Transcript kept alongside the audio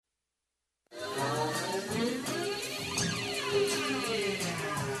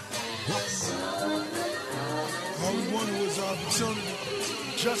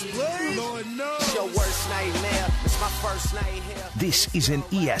Just play. Lord knows. Your worst nightmare. It's my first night here. This is an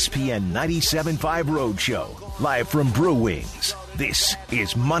ESPN 97.5 Roadshow, live from Brew Wings. This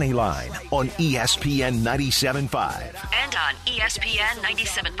is Moneyline on ESPN 97.5. And on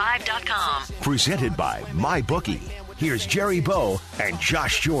ESPN975.com. Presented by MyBookie. Here's Jerry Bow and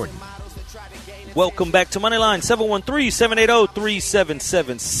Josh Jordan. Welcome back to Moneyline.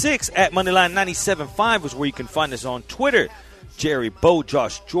 713-780-3776 at Moneyline 97.5 is where you can find us on Twitter. Jerry Bow,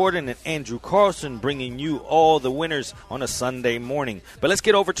 Josh Jordan, and Andrew Carlson bringing you all the winners on a Sunday morning. But let's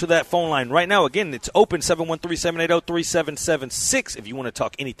get over to that phone line right now. Again, it's open, 713-780-3776. If you want to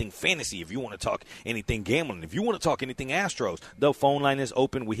talk anything fantasy, if you want to talk anything gambling, if you want to talk anything Astros, the phone line is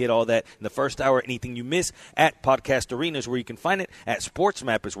open. We hit all that in the first hour. Anything you miss at Podcast Arena is where you can find it. At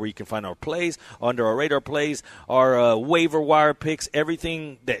SportsMap is where you can find our plays, under our radar plays, our waiver wire picks,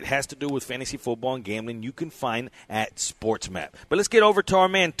 everything that has to do with fantasy football and gambling you can find at SportsMap. But let's get over to our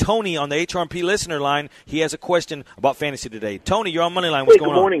man Tony on the HRP listener line. He has a question about fantasy today. Tony, you're on Moneyline. What's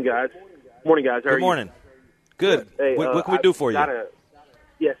going on? Good morning, guys. Morning, guys. How are you? Good morning. Good. Hey, what can we do for you?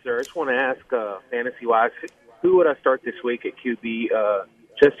 Yes, sir. I just want to ask, fantasy-wise, who would I start this week at QB?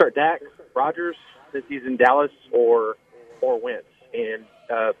 Should I start Dak, Rodgers, since he's in Dallas, or Wentz? And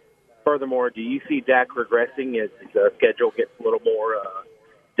furthermore, do you see Dak regressing as the schedule gets a little more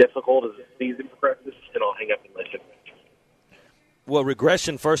difficult as the season progresses? And I'll hang up and listen. Well,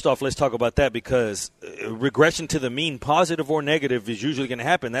 regression, first off, let's talk about that because regression to the mean, positive or negative, is usually going to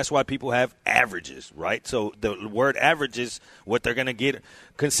happen. That's why people have averages, right? So the word average is what they're going to get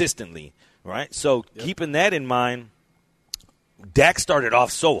consistently, right? So keeping that in mind, Dak started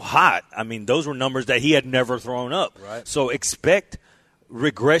off so hot. I mean, those were numbers that he had never thrown up. Right. So expect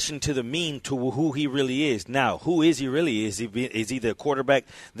regression to the mean to who he really is. Now, who is he really? Is he the quarterback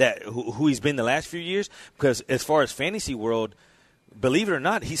that who he's been the last few years? Because as far as fantasy world, believe it or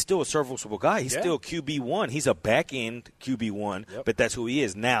not, he's still a serviceable guy. He's still QB1. He's a back-end QB1, but that's who he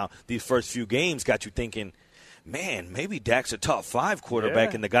is. Now, these first few games got you thinking, man, maybe Dak's a top 5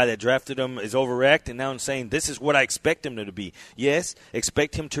 quarterback, and the guy that drafted him is overreacting now and saying, this is what I expect him to be. Yes,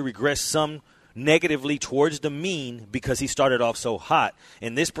 expect him to regress some negatively towards the mean because he started off so hot.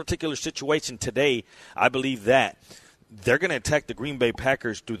 In this particular situation today, I believe that they're going to attack the Green Bay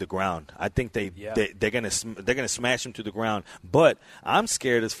Packers through the ground. I think they're going to smash them to the ground. But I'm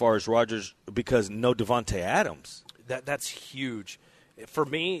scared as far as Rodgers because no Devontae Adams. That's huge. For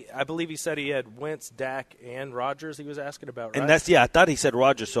me, I believe he said he had Wentz, Dak, and Rodgers he was asking about, right? And I thought he said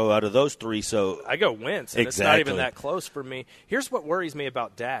Rodgers, so out of those three, so. I go Wentz, and it's not even that close for me. Here's what worries me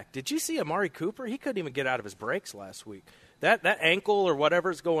about Dak. Did you see Amari Cooper? He couldn't even get out of his breaks last week. That ankle or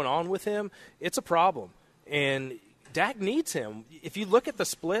whatever's going on with him, it's a problem. And Dak needs him. If you look at the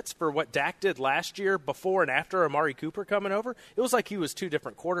splits for what Dak did last year before and after Amari Cooper coming over, it was like he was two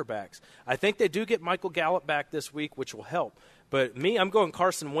different quarterbacks. I think they do get Michael Gallup back this week, which will help. But I'm going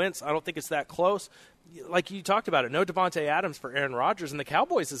Carson Wentz. I don't think it's that close. Like you talked about it, no Devontae Adams for Aaron Rodgers, and the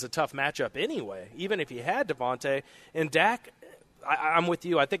Cowboys is a tough matchup anyway, even if you had Devontae. And Dak, I'm with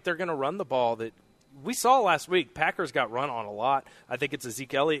you. I think they're going to run the ball that we saw last week. Packers got run on a lot. I think it's a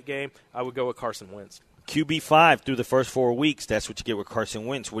Zeke Elliott game. I would go with Carson Wentz. QB5 through the first 4 weeks. That's what you get with Carson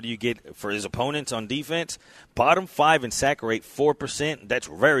Wentz. What do you get for his opponents on defense? Bottom 5 in sack rate, 4%. That's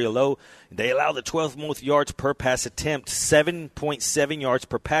very low. They allow the 12th most yards per pass attempt, 7.7 yards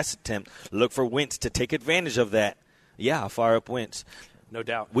per pass attempt. Look for Wentz to take advantage of that. Yeah, I'll fire up Wentz. No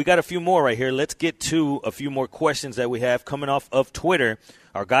doubt. We got a few more right here. Let's get to a few more questions that we have coming off of Twitter.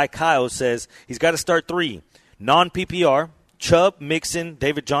 Our guy Kyle says he's got to start 3. Non-PPR. Chubb, Mixon,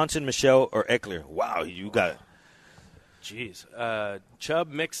 David Johnson, Michelle, or Eckler. Wow, you got it. Jeez. Chubb,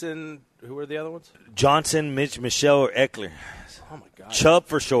 Mixon, who were the other ones? Johnson, Michelle, or Eckler. Oh, my God. Chubb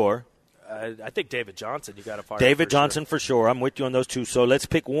for sure. I think David Johnson, you got to fire. David Johnson for sure. I'm with you on those two. So let's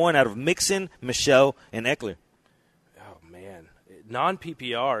pick one out of Mixon, Michelle, and Eckler. Oh, man.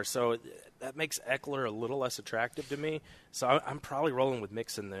 Non-PPR, so that makes Eckler a little less attractive to me. So I'm probably rolling with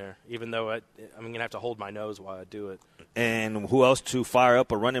Mixon there, even though I'm going to have to hold my nose while I do it. And who else to fire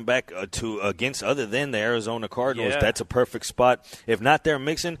up a running back against other than the Arizona Cardinals? Yeah. That's a perfect spot. If not there,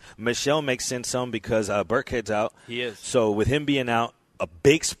 Mixon, Michelle makes sense some because Burkhead's out. He is. So with him being out, a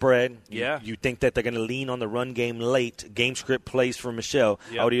big spread. Yeah. You think that they're going to lean on the run game late. Game script plays for Michelle.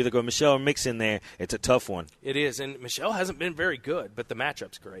 Yep. I would either go Michelle or Mixon there. It's a tough one. It is, and Michelle hasn't been very good, but the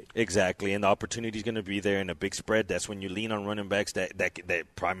matchup's great. Exactly, and the opportunity's going to be there in a big spread. That's when you lean on running backs that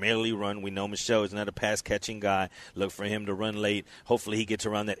primarily run. We know Michelle is not a pass-catching guy. Look for him to run late. Hopefully he gets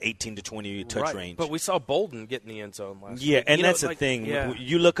around that 18 to 20 touch range. But we saw Bolden get in the end zone last week. Yeah, and that's the thing. Yeah.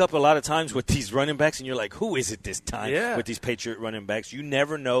 You look up a lot of times with these running backs, and you're like, who is it this time Yeah. with these Patriot running backs? quarterbacks. You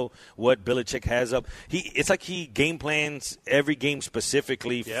never know what Belichick has up. It's like he game plans every game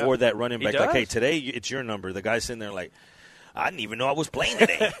specifically for that running back. Like, hey, today it's your number. The guy's sitting there like, I didn't even know I was playing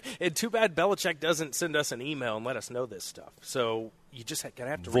today. And too bad Belichick doesn't send us an email and let us know this stuff. So you just got to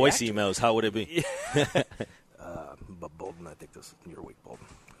have to voice emails. How would it be? But Bolden, I think this is your week, Bolden.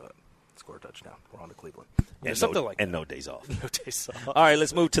 Score a touchdown. We're on to Cleveland. And something like that. And no days off. No days off. All right,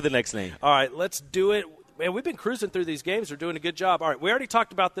 let's move to the next name. All right, let's do it. Man, we've been cruising through these games. We're doing a good job. All right, we already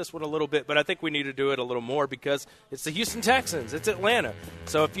talked about this one a little bit, but I think we need to do it a little more because it's the Houston Texans. It's Atlanta.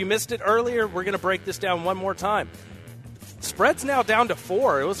 So if you missed it earlier, we're going to break this down one more time. Spread's now down to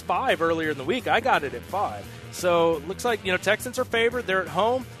 4. It was 5 earlier in the week. I got it at 5. So it looks like, Texans are favored. They're at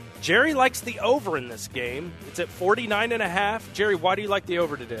home. Jerry likes the over in this game. It's at 49.5. Jerry, why do you like the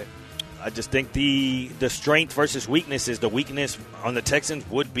over today? I just think the strength versus weakness is the weakness on the Texans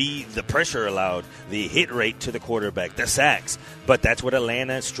would be the pressure allowed, the hit rate to the quarterback, the sacks. But that's what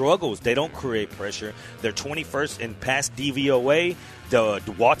Atlanta struggles. They don't create pressure. They're 21st in pass DVOA. The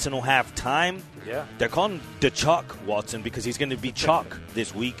Watson will have time. Yeah. They're calling him DeChalk Watson because he's going to be chalk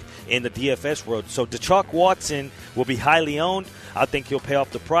this week in the DFS world. So DeChalk Watson will be highly owned. I think he'll pay off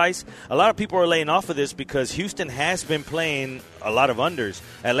the price. A lot of people are laying off of this because Houston has been playing a lot of unders.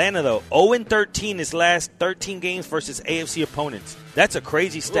 Atlanta, though, 0-13 his last 13 games versus AFC opponents. That's a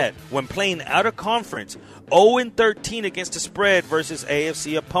crazy stat. When playing out of conference, 0-13 against the spread versus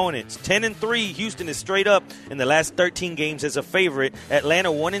AFC opponents. 10-3, Houston is straight up in the last 13 games as a favorite. Atlanta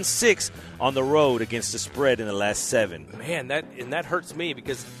 1-6 on the road against the spread in the last 7. Man, that hurts me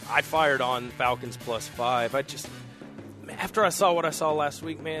because I fired on Falcons +5. After I saw what I saw last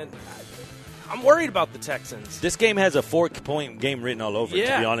week, man, I'm worried about the Texans. This game has a 4-point game written all over it,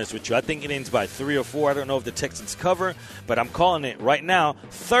 to be honest with you. I think it ends by 3 or 4. I don't know if the Texans cover, but I'm calling it right now.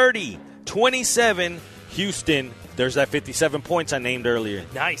 30-27 Houston. There's that 57 points I named earlier.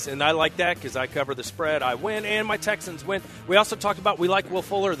 Nice, and I like that because I cover the spread. I win, and my Texans win. We also talked about we like Will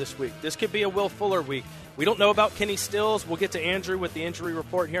Fuller this week. This could be a Will Fuller week. We don't know about Kenny Stills. We'll get to Andrew with the injury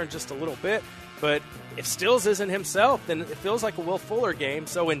report here in just a little bit. But if Stills isn't himself, then it feels like a Will Fuller game.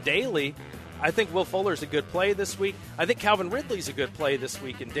 So in daily, I think Will Fuller's a good play this week. I think Calvin Ridley's a good play this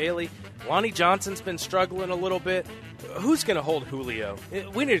week in daily. Lonnie Johnson's been struggling a little bit. Who's going to hold Julio?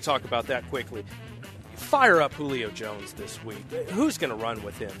 We need to talk about that quickly. Fire up Julio Jones this week. Who's going to run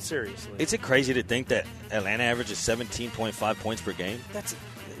with him? Seriously. Is it crazy to think that Atlanta averages 17.5 points per game?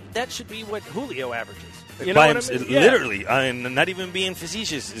 That should be what Julio averages. You know what I mean? Literally, I'm not even being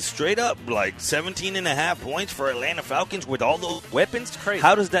facetious. It's straight up like 17.5 points for Atlanta Falcons with all those weapons. It's crazy.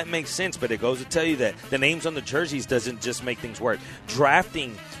 How does that make sense? But it goes to tell you that the names on the jerseys doesn't just make things work.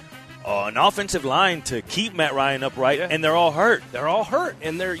 Drafting an offensive line to keep Matt Ryan upright, and they're all hurt. They're all hurt,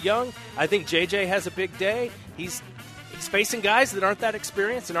 and they're young. I think JJ has a big day. He's facing guys that aren't that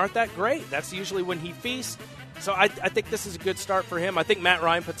experienced and aren't that great. That's usually when he feasts. So I think this is a good start for him. I think Matt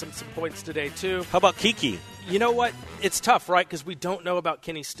Ryan put some points today, too. How about Kiki? You know what? It's tough, right? Because we don't know about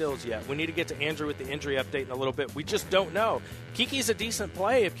Kenny Stills yet. We need to get to Andrew with the injury update in a little bit. We just don't know. Kiki's a decent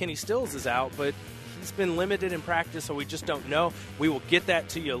play if Kenny Stills is out, but he's been limited in practice, so we just don't know. We will get that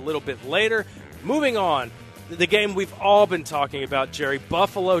to you a little bit later. Moving on, the game we've all been talking about, Jerry,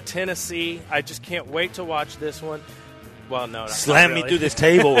 Buffalo, Tennessee. I just can't wait to watch this one. Well, no, slam me through this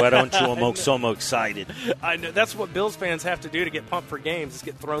table. Why don't you? I'm so excited. I know that's what Bills fans have to do to get pumped for games is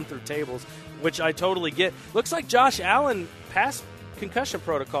get thrown through tables, which I totally get. Looks like Josh Allen passed concussion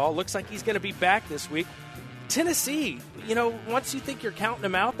protocol. Looks like he's going to be back this week. Tennessee, once you think you're counting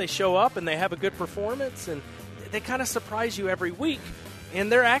them out, they show up and they have a good performance, and they kind of surprise you every week. And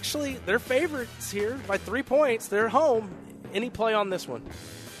they're favorites here by 3 points. They're home. Any play on this one?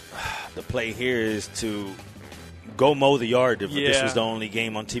 The play here is to go mow the yard if this was the only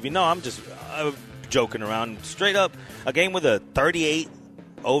game on TV. No, I'm just joking around. Straight up, a game with a 38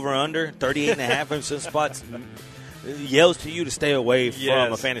 over-under, 38.5 in some spots yells to you to stay away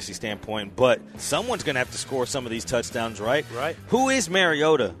from a fantasy standpoint. But someone's going to have to score some of these touchdowns, right? Right. Who is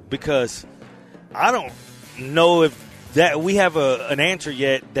Mariota? Because I don't know if that we have an answer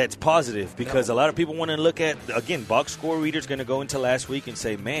yet that's positive, because a lot of people want to look at, again, box score readers going to go into last week and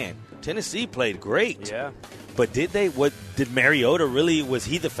say, man, Tennessee played great. Yeah. But did Mariota really, was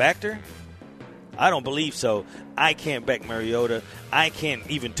he the factor? I don't believe so. I can't back Mariota. I can't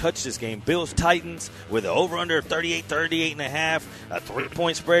even touch this game. Bills-Titans with an over-under 38.5, a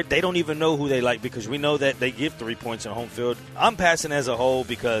 3-point spread. They don't even know who they like because we know that they give 3 points in home field. I'm passing as a whole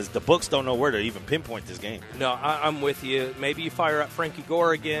because the books don't know where to even pinpoint this game. No, I'm with you. Maybe you fire up Frankie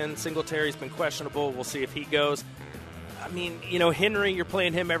Gore again. Singletary's been questionable. We'll see if he goes. mean, you know, Henry, you're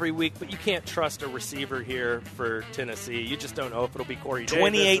playing him every week, but you can't trust a receiver here for Tennessee. You just don't know if it'll be Corey Davis.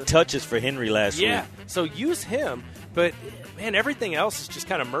 28 touches for Henry last week. Yeah, so use him. But, man, everything else is just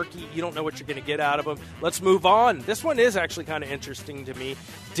kind of murky. You don't know what you're going to get out of him. Let's move on. This one is actually kind of interesting to me.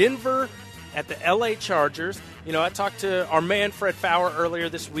 Denver at the L.A. Chargers. You know, I talked to our man Fred Fowler earlier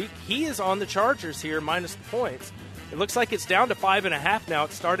this week. He is on the Chargers here, minus the points. It looks like it's down to 5.5 now.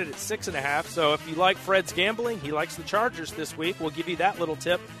 It started at 6.5. So if you like Fred's gambling, he likes the Chargers this week. We'll give you that little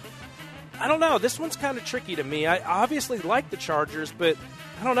tip. I don't know. This one's kind of tricky to me. I obviously like the Chargers, but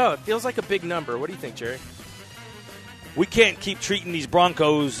I don't know. It feels like a big number. What do you think, Jerry? We can't keep treating these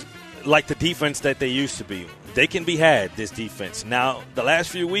Broncos like the defense that they used to be. They can be had, this defense. Now, the last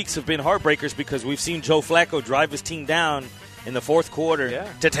few weeks have been heartbreakers because we've seen Joe Flacco drive his team down in the fourth quarter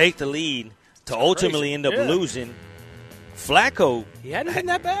to take the lead, to ultimately end up losing. Flacco, he hadn't been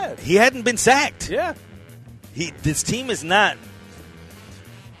that bad. He hadn't been sacked. Yeah. This team is not,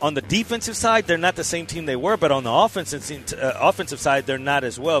 on the defensive side, they're not the same team they were, but on the offensive side, they're not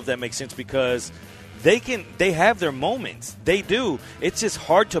as well, if that makes sense, because they have their moments. They do. It's just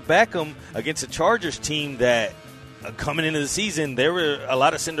hard to back them against a Chargers team that, coming into the season, there were a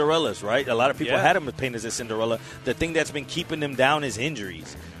lot of Cinderellas, right? A lot of people had them painted as a Cinderella. The thing that's been keeping them down is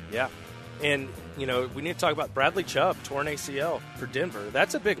injuries. Yeah. And, you know, we need to talk about Bradley Chubb, torn ACL for Denver.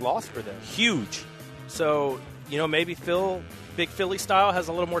 That's a big loss for them. Huge. So, you know, maybe Big Philly style, has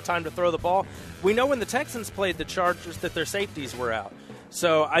a little more time to throw the ball. We know when the Texans played the Chargers that their safeties were out.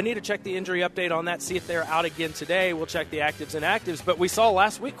 So I need to check the injury update on that, see if they're out again today. We'll check the actives and inactives. But we saw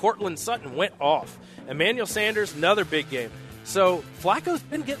last week Cortland Sutton went off. Emmanuel Sanders, another big game. So Flacco's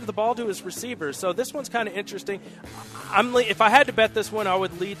been getting the ball to his receivers. So this one's kind of interesting. If I had to bet this one, I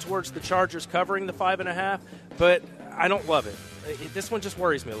would lead towards the Chargers covering the 5.5. But I don't love it. This one just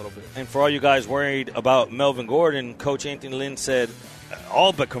worries me a little bit. And for all you guys worried about Melvin Gordon, Coach Anthony Lynn said,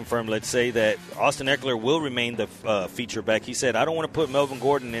 all but confirmed, let's say, that Austin Eckler will remain the feature back. He said, I don't want to put Melvin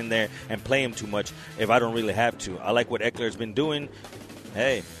Gordon in there and play him too much if I don't really have to. I like what Eckler's been doing.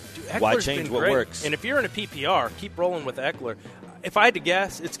 Hey, why change what works? And if you're in a PPR, keep rolling with Eckler. If I had to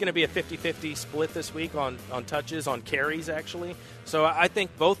guess, it's going to be a 50-50 split this week on touches, on carries, actually. So I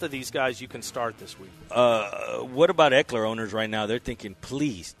think both of these guys you can start this week. What about Eckler owners right now? They're thinking,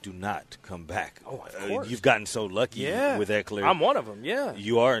 please do not come back. Oh, of course. You've gotten so lucky with Eckler. I'm one of them, yeah.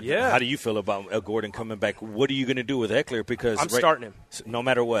 You are? Yeah. How do you feel about Gordon coming back? What are you going to do with Eckler? Because I'm starting him. No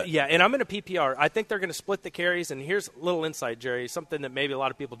matter what. Yeah, and I'm in a PPR. I think they're going to split the carries, and here's a little insight, Jerry, something that maybe a lot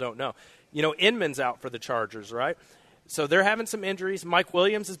of people don't know. You know, Inman's out for the Chargers, right? So they're having some injuries. Mike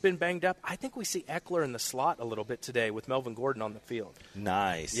Williams has been banged up. I think we see Eckler in the slot a little bit today with Melvin Gordon on the field.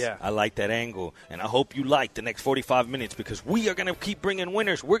 Nice. Yeah. I like that angle. And I hope you like the next 45 minutes because we are going to keep bringing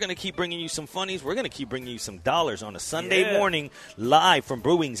winners. We're going to keep bringing you some funnies. We're going to keep bringing you some dollars on a Sunday morning live from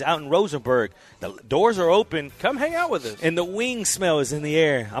Brewings out in Rosenberg. The doors are open. Come hang out with us. And the wing smell is in the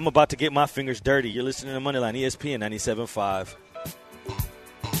air. I'm about to get my fingers dirty. You're listening to Moneyline, ESPN 97.5.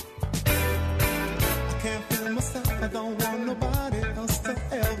 I don't want nobody else to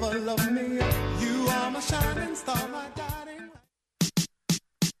ever love me. You are my shining star, my guiding.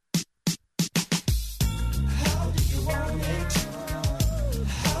 How do you want it?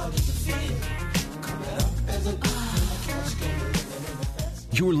 How do you feel? Coming up as a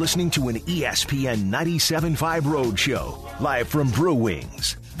You're listening to an ESPN 97.5 Roadshow, live from Brew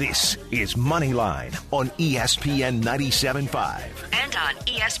Wings. This is Moneyline on ESPN 97.5. And on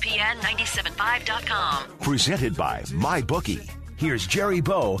ESPN975.com. Presented by MyBookie. Here's Jerry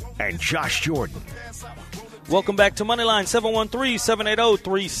Bow and Josh Jordan. Welcome back to Moneyline,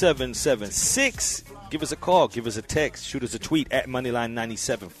 713-780-3776. Give us a call, give us a text, shoot us a tweet at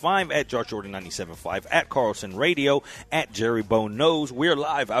Moneyline975, at Josh Jordan 97.5, at Carlson Radio, at Jerry Bow Knows. We're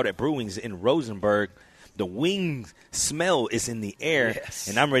live out at Brewings in Rosenberg. The wing smell is in the air,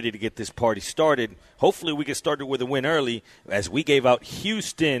 and I'm ready to get this party started. Hopefully we get started with a win early as we gave out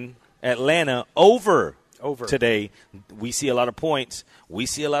Houston, Atlanta over today. We see a lot of points. We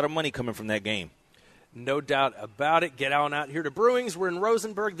see a lot of money coming from that game. No doubt about it. Get on out here to Brewings. We're in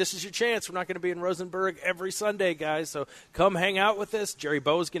Rosenberg. This is your chance. We're not going to be in Rosenberg every Sunday, guys, so come hang out with us. Jerry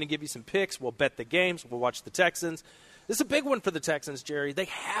Bow is going to give you some picks. We'll bet the games. We'll watch the Texans. This is a big one for the Texans, Jerry. They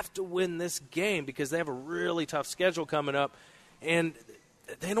have to win this game because they have a really tough schedule coming up, and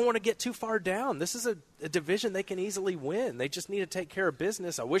they don't want to get too far down. This is a division they can easily win. They just need to take care of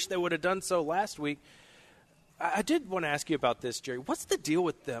business. I wish they would have done so last week. I did want to ask you about this, Jerry. What's the deal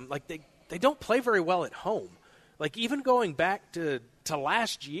with them? Like, they don't play very well at home. Like, even going back to to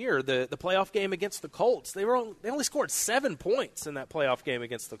last year, the playoff game against the Colts. They only scored 7 points in that playoff game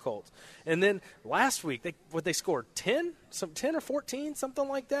against the Colts. And then last week, they scored 10 or 14, something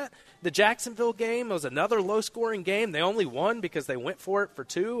like that. The Jacksonville game was another low-scoring game. They only won because they went for it for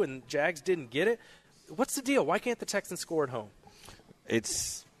 2, and Jags didn't get it. What's the deal? Why can't the Texans score at home?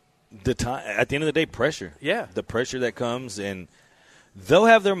 It's the time. At the end of the day, pressure. Yeah. The pressure that comes, and they'll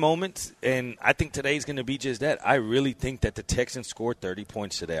have their moments, and I think today's going to be just that. I really think that the Texans scored 30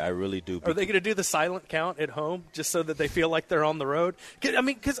 points today. I really do. Are they going to do the silent count at home just so that they feel like they're on the road? I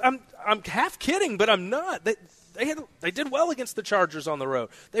mean, because I'm half kidding, but I'm not. They did well against the Chargers on the road.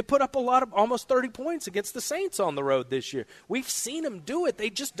 They put up almost 30 points against the Saints on the road this year. We've seen them do it. They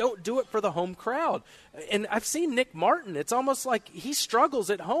just don't do it for the home crowd. And I've seen Nick Martin. It's almost like he struggles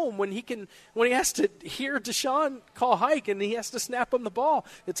at home when he has to hear Deshaun call hike and he has to snap him the ball.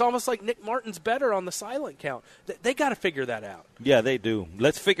 It's almost like Nick Martin's better on the silent count. They got to figure that out. Yeah, they do.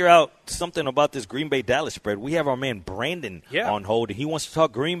 Let's figure out something about this Green Bay-Dallas spread. We have our man Brandon on hold. He wants to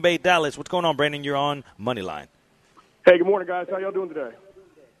talk Green Bay-Dallas. What's going on, Brandon? You're on Moneyline. Hey, good morning, guys. How y'all doing today?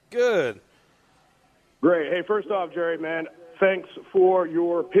 Good. Great. Hey, first off, Jerry, man, thanks for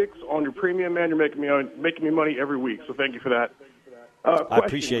your picks on your premium, man. You're making me money every week, so thank you for that. I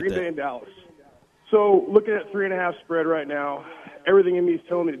appreciate Green that. Bay and Dallas. So looking at 3.5 spread right now, everything in me is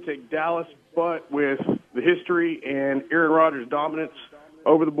telling me to take Dallas, but with the history and Aaron Rodgers' dominance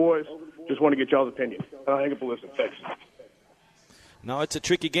over the boys, just want to get y'all's opinion. Hang up and listen. Thanks. No, it's a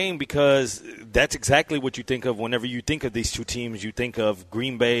tricky game because that's exactly what you think of whenever you think of these two teams. You think of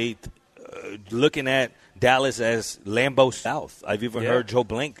Green Bay looking at Dallas as Lambeau South. I've even heard Joe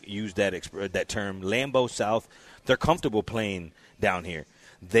Blank use that term, Lambeau South. They're comfortable playing down here.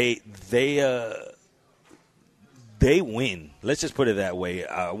 They win. Let's just put it that way.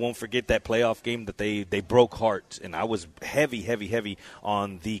 I won't forget that playoff game that they broke hearts, and I was heavy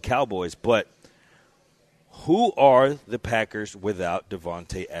on the Cowboys. But who are the Packers without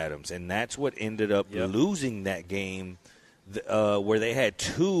Devontae Adams? And that's what ended up losing that game where they had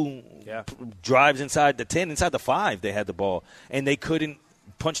 2 drives inside the 10, inside the 5 they had the ball, and they couldn't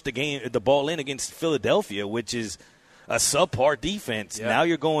punch the ball in against Philadelphia, which is a subpar defense. Yeah. Now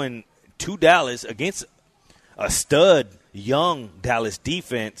you're going to Dallas against a stud young Dallas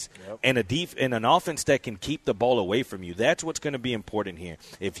defense and an offense that can keep the ball away from you. That's what's going to be important here.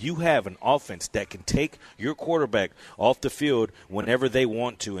 If you have an offense that can take your quarterback off the field whenever they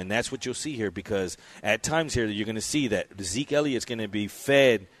want to, and that's what you'll see here, because at times here you're going to see that Zeke Elliott's going to be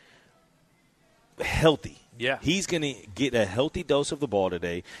fed healthy. Yeah. He's going to get a healthy dose of the ball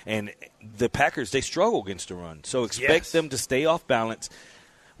today, and the Packers, they struggle against the run. So expect them to stay off balance.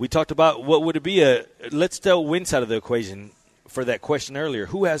 We talked about what would it be let's still win side of the equation for that question earlier.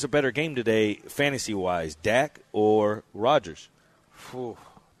 Who has a better game today fantasy-wise, Dak or Rodgers?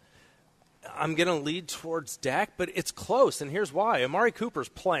 I'm going to lead towards Dak, but it's close, and here's why. Amari Cooper's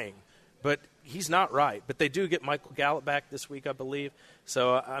playing, but he's not right. But they do get Michael Gallup back this week, I believe.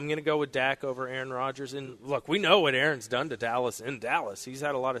 So I'm going to go with Dak over Aaron Rodgers. And, look, we know what Aaron's done to Dallas in Dallas. He's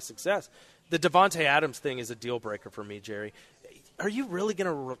had a lot of success. The Devontae Adams thing is a deal-breaker for me, Jerry. Are you really going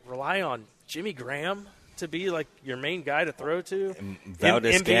to rely on Jimmy Graham to be like your main guy to throw to?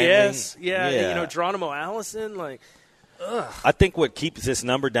 MVS, Geronimo Allison, ugh. I think what keeps this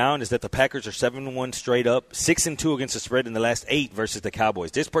number down is that the Packers are 7-1 straight up, 6-2 against the spread in the last 8 versus the Cowboys.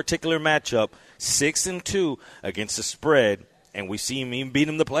 This particular matchup, 6-2 against the spread, and we see him even beat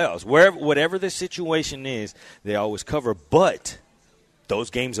them in the playoffs. Whatever the situation is, they always cover, but those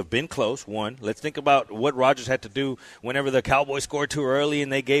games have been close. One, let's think about what Rodgers had to do whenever the Cowboys scored too early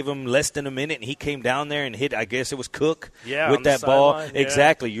and they gave him less than a minute, and he came down there and hit, I guess it was Cook with that ball. Sideline,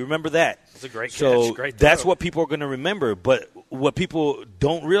 exactly. You remember that. It's a great catch. So great throw. That's what people are going to remember. But what people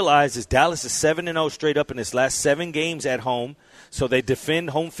don't realize is Dallas is 7-0 straight up in its last 7 games at home, so they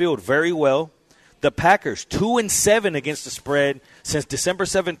defend home field very well. The Packers, 2-7 against the spread since December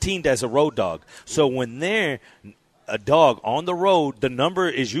 17th as a road dog. So when they're a dog on the road, the number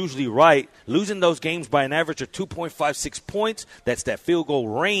is usually right. Losing those games by an average of 2.56 points, that's that field goal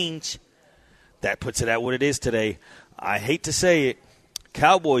range. That puts it at what it is today. I hate to say it.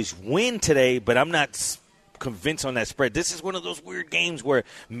 Cowboys win today, but I'm not convinced on that spread. This is one of those weird games where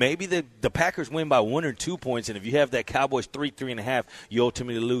maybe the Packers win by 1 or 2 points, and if you have that Cowboys 3.5, you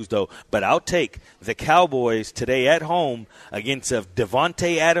ultimately lose, though. But I'll take the Cowboys today at home against a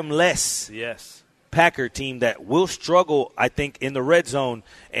Devontae Adams-less Packer team that will struggle, I think, in the red zone,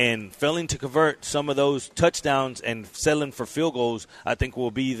 and failing to convert some of those touchdowns and settling for field goals, I think will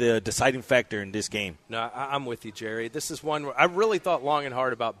be the deciding factor in this game. No, I'm with you, Jerry. This is one where I really thought long and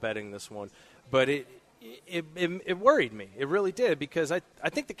hard about betting this one, but It worried me. It really did, because I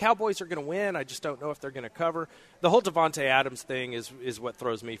think the Cowboys are going to win. I just don't know if they're going to cover. The whole Devontae Adams thing is what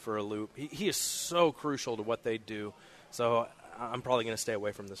throws me for a loop. He is so crucial to what they do. So I'm probably going to stay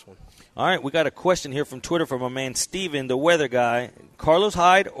away from this one. All right, we got a question here from Twitter from our man Steven, the weather guy. Carlos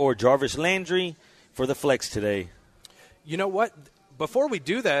Hyde or Jarvis Landry for the flex today? You know what? Before we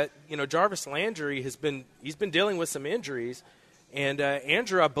do that, Jarvis Landry he's been dealing with some injuries. And,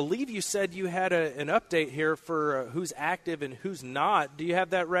 Andrew, I believe you said you had an update here for who's active and who's not. Do you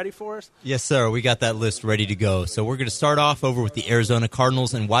have that ready for us? Yes, sir. We got that list ready to go. So we're going to start off over with the Arizona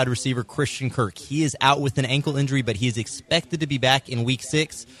Cardinals and wide receiver Christian Kirk. He is out with an ankle injury, but he is expected to be back in Week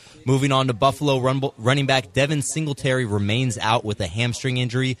 6. Moving on to Buffalo, running back Devin Singletary remains out with a hamstring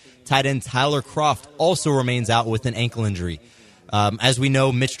injury. Tight end Tyler Kroft also remains out with an ankle injury. As we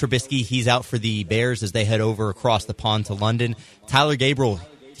know, Mitch Trubisky, he's out for the Bears as they head over across the pond to London. Tyler Gabriel,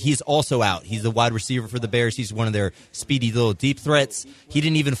 he's also out. He's the wide receiver for the Bears. He's one of their speedy little deep threats. He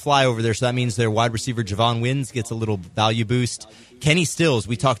didn't even fly over there, so that means their wide receiver Javon Wins gets a little value boost. Kenny Stills,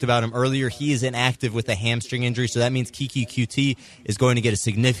 we talked about him earlier. He is inactive with a hamstring injury, so that means Kiki QT is going to get a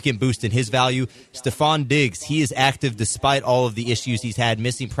significant boost in his value. Stephon Diggs, he is active despite all of the issues he's had,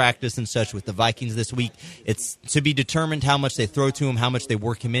 missing practice and such with the Vikings this week. It's to be determined how much they throw to him, how much they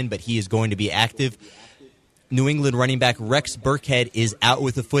work him in, but he is going to be active. New England running back Rex Burkhead is out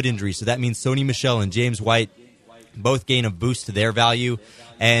with a foot injury, so that means Sony Michel and James White both gain a boost to their value.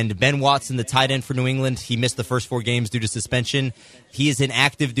 And Ben Watson, the tight end for New England, he missed the first 4 games due to suspension. He is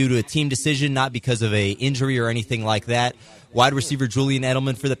inactive due to a team decision, not because of an injury or anything like that. Wide receiver Julian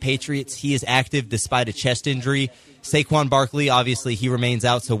Edelman for the Patriots, he is active despite a chest injury. Saquon Barkley, obviously, he remains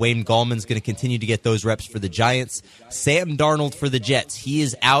out, so Wayne Gallman's going to continue to get those reps for the Giants. Sam Darnold for the Jets, he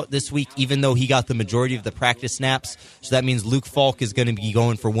is out this week, even though he got the majority of the practice snaps. So that means Luke Falk is going to be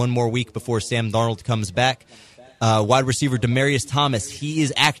going for one more week before Sam Darnold comes back. Wide receiver Demaryius Thomas, he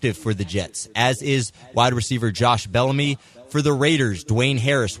is active for the Jets, as is wide receiver Josh Bellamy. For the Raiders, Dwayne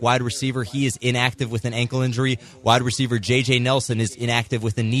Harris, wide receiver, he is inactive with an ankle injury. Wide receiver J.J. Nelson is inactive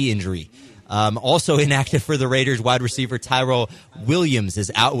with a knee injury. Also inactive for the Raiders, wide receiver Tyrell Williams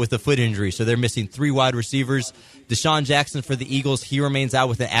is out with a foot injury, so they're missing 3 wide receivers. Deshaun Jackson for the Eagles, he remains out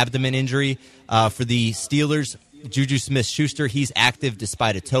with an abdomen injury. For the Steelers, Juju Smith-Schuster, he's active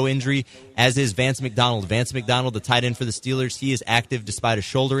despite a toe injury, as is Vance McDonald. Vance McDonald, the tight end for the Steelers, he is active despite a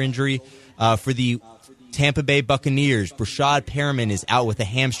shoulder injury. For the Tampa Bay Buccaneers, Brashad Perriman is out with a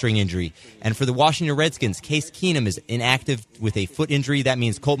hamstring injury. And for the Washington Redskins, Case Keenum is inactive with a foot injury. That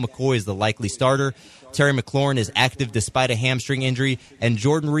means Colt McCoy is the likely starter. Terry McLaurin is active despite a hamstring injury. And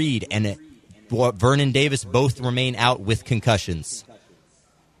Jordan Reed and Vernon Davis both remain out with concussions.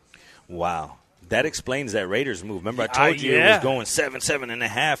 Wow. That explains that Raiders move. Remember, I told you it was going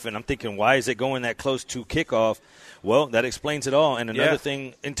 7.5, and I'm thinking, why is it going that close to kickoff? Well, that explains it all. And another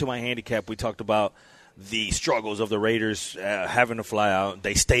thing into my handicap, we talked about the struggles of the Raiders having to fly out.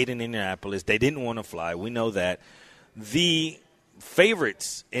 They stayed in Indianapolis. They didn't want to fly. We know that. The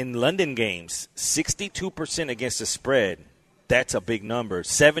favorites in London games, 62% against the spread. That's a big number.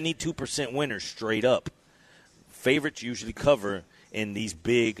 72% winners straight up. Favorites usually cover in these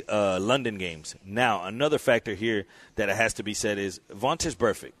big London games. Now, another factor here that has to be said is Vontaze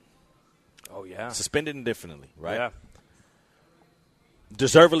Burfict. Oh, yeah. Suspended indefinitely, right? Yeah.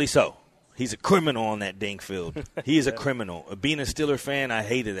 Deservedly so. He's a criminal on that dang field. He is a criminal. Being a Steeler fan, I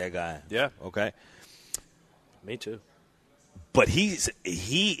hated that guy. Yeah. Okay? Me too. But he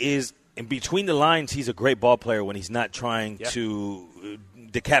is, in between the lines, he's a great ball player when he's not trying to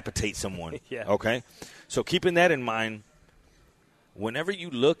decapitate someone. Okay? So keeping that in mind, whenever you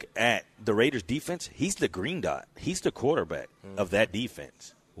look at the Raiders' defense, he's the green dot. He's the quarterback of that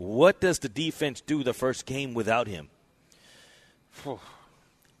defense. What does the defense do the first game without him?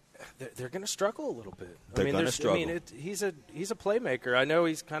 They're going to struggle a little bit. They're going to struggle. He's a playmaker. I know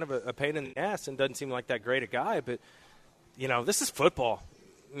he's kind of a pain in the ass and doesn't seem like that great a guy, but this is football.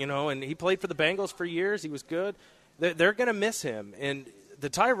 And he played for the Bengals for years. He was good. They're going to miss him, and the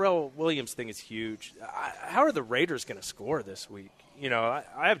Tyrell Williams thing is huge. How are the Raiders going to score this week? I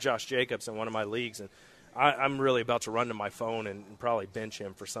have Josh Jacobs in one of my leagues, and I'm really about to run to my phone and probably bench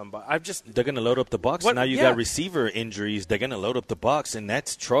him for somebody. They're going to load up the box. Now you got receiver injuries. They're going to load up the box, and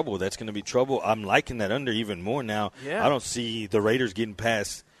that's trouble. That's going to be trouble. I'm liking that under even more now. Yeah. I don't see the Raiders getting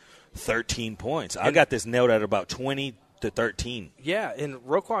past 13 points. I got this nailed at about 20 to 13. Yeah, and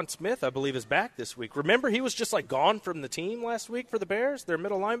Roquan Smith, I believe, is back this week. Remember, he was just like gone from the team last week for the Bears, their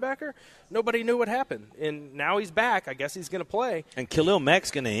middle linebacker. Nobody knew what happened, and now he's back. I guess he's going to play. And Khalil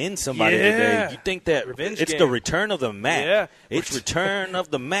Mack's going to end somebody today. You think that Revenge it's game. the return of the Mack? Yeah. It's return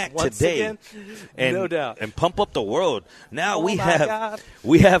of the Mack Once today. again, And, no doubt. And pump up the world. Now Oh my God.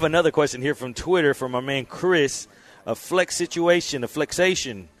 we have another question here from Twitter from our man Chris. A flex situation, a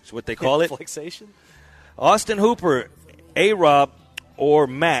flexation is what they call it. Flexation? Austin Hooper, A-Rob, or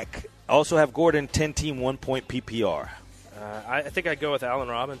Mack also have Gordon 10-team 1-point PPR. I think I'd go with Allen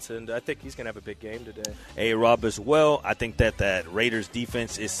Robinson. I think he's going to have a big game today. A-Rob as well. I think that Raiders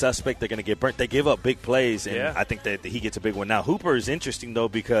defense is suspect. They're going to get burnt. They give up big plays, and Yeah. I think that he gets a big one. Now, Hooper is interesting, though,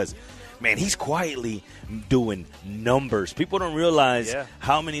 because, man, he's quietly doing numbers. People don't realize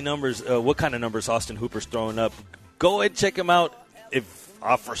how many numbers, what kind of numbers Austin Hooper's throwing up. Go ahead and check him out. If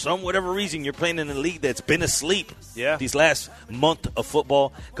for some whatever reason you're playing in a league that's been asleep these last month of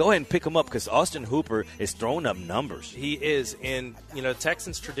football, go ahead and pick him up because Austin Hooper is throwing up numbers. He is, and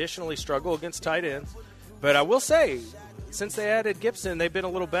Texans traditionally struggle against tight ends, but I will say, since they added Gibson, they've been a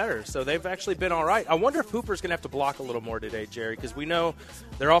little better, so they've actually been all right. I wonder if Hooper's going to have to block a little more today, Jerry, because we know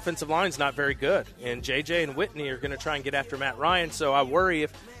their offensive line's not very good, and JJ and Whitney are going to try and get after Matt Ryan, so I worry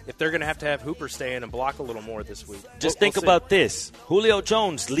if they're going to have Hooper stay in and block a little more this week. Just We'll think see. about this. Julio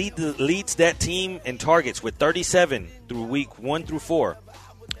Jones leads that team in targets with 37 through week 1 through 4.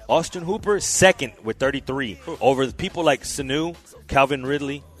 Austin Hooper, second with 33 over the people like Sanu, Calvin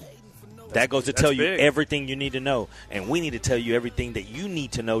Ridley. That goes to tell you big. everything you need to know. And we need to tell you everything that you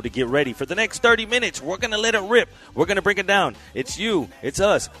need to know to get ready. For the next 30 minutes, we're going to let it rip. We're going to break it down. It's you. It's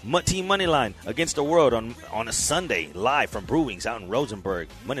us. Team Moneyline against the world on a Sunday, live from Brew Wings out in Rosenberg.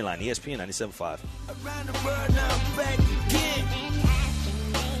 Moneyline, ESPN 97.5. Around the world, now I'm back again.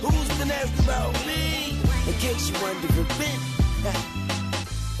 Who's the next about me? In case you wonder,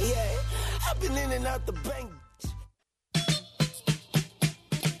 yeah, I've been in and out the bank.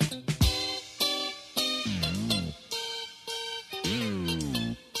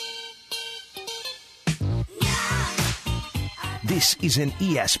 This is an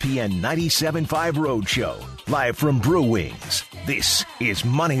ESPN 97.5 Roadshow, live from Brew Wings. This is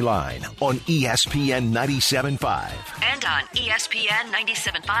Moneyline on ESPN 97.5. And on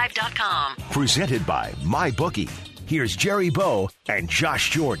ESPN975.com. Presented by MyBookie. Here's Jerry Bow and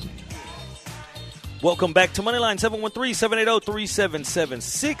Josh Jordan. Welcome back to Moneyline,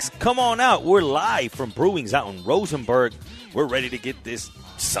 713-780-3776. Come on out. We're live from Brew Wings out in Rosenberg. We're ready to get this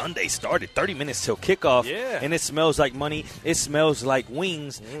Sunday started. 30 minutes till kickoff. Yeah. And it smells like money. It smells like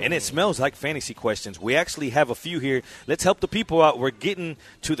wings. And it smells like fantasy questions. We actually have a few here. Let's help the people out. We're getting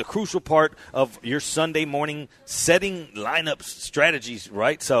to the crucial part of your Sunday morning setting lineup strategies,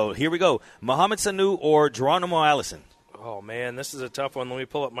 right? So here we go. Mohamed Sanu or Geronimo Allison? Oh, man, this is a tough one. Let me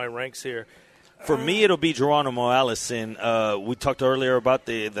pull up my ranks here. For me, it'll be Geronimo Allison. We talked earlier about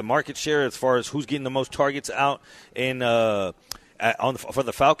the market share as far as who's getting the most targets out for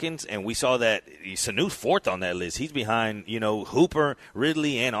the Falcons, and we saw that Sanu's fourth on that list. He's behind, Hooper,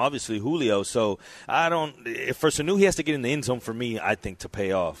 Ridley, and obviously Julio. So for Sanu, he has to get in the end zone for me, I think, to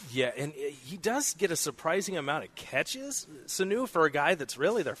pay off. Yeah, and he does get a surprising amount of catches, Sanu, for a guy that's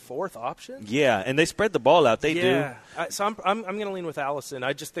really their fourth option. Yeah, and they spread the ball out. They do. So I'm going to lean with Allison.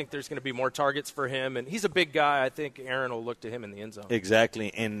 I just think there's going to be more targets for him, and he's a big guy. I think Aaron will look to him in the end zone.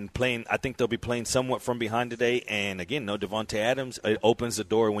 Exactly, and I think they'll be playing somewhat from behind today. And again, no Devontae Adams. It opens the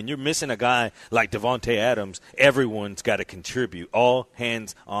door. When you're missing a guy like Devontae Adams, everyone's got to contribute. All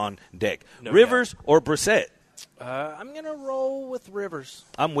hands on deck. No Rivers or Brissett? I'm going to roll with Rivers.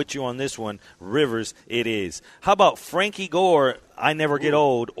 I'm with you on this one. Rivers it is. How about Frankie Gore, I never get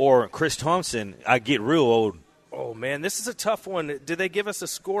old, or Chris Thompson, I get real old? Oh, man, this is a tough one. Did they give us a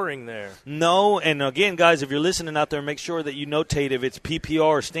scoring there? No, and again, guys, if you're listening out there, make sure that you notate if it's PPR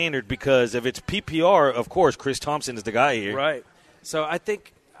or standard, because if it's PPR, of course, Chris Thompson is the guy here. Right. So I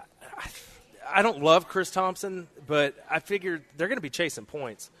think I don't love Chris Thompson, but I figured they're going to be chasing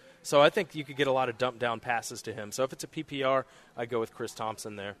points. So I think you could get a lot of dump-down passes to him. So if it's a PPR, I go with Chris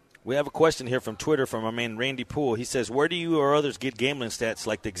Thompson there. We have a question here from Twitter from our man Randy Poole. He says, where do you or others get gambling stats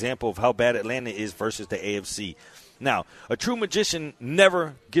like the example of how bad Atlanta is versus the AFC? Now, a true magician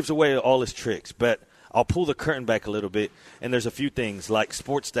never gives away all his tricks, but I'll pull the curtain back a little bit, and there's a few things like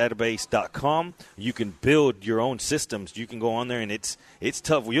sportsdatabase.com. You can build your own systems. You can go on there, and it's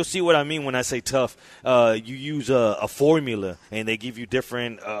tough. You'll see what I mean when I say tough. You use a formula, and they give you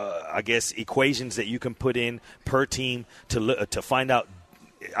different, equations that you can put in per team to find out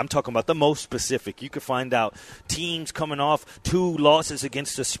I'm talking about the most specific. You can find out teams coming off 2 losses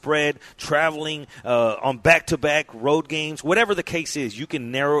against the spread, traveling on back-to-back road games, whatever the case is. You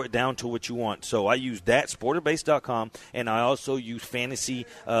can narrow it down to what you want. So I use that, sporterbase.com, and I also use fantasy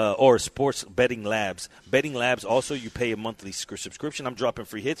or sports betting labs. Betting labs, also you pay a monthly subscription. I'm dropping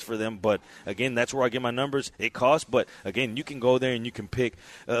free hits for them, but again, that's where I get my numbers. It costs, but again, you can go there and you can pick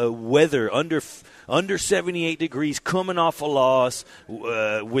weather under 78 degrees, coming off a loss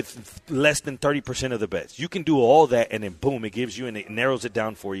with less than 30% of the bets. You can do all that, and then boom, it gives you and it narrows it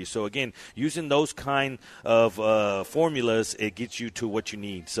down for you. So again, using those kind of formulas, it gets you to what you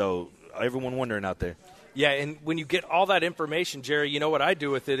need. So everyone wondering out there. Yeah, and when you get all that information, Jerry, you know what I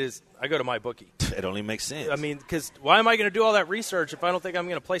do with it is I go to MyBookie. It only makes sense. I mean, because why am I going to do all that research if I don't think I'm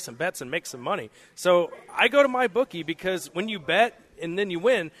going to play some bets and make some money? So I go to MyBookie because when you bet and then you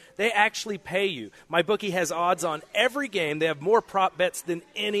win, they actually pay you. MyBookie has odds on every game. They have more prop bets than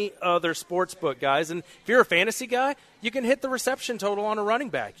any other sports book, guys. And if you're a fantasy guy, you can hit the reception total on a running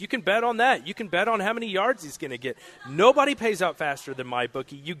back. You can bet on that. You can bet on how many yards he's going to get. Nobody pays out faster than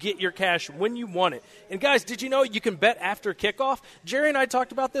MyBookie. You get your cash when you want it. And, guys, did you know you can bet after kickoff? Jerry and I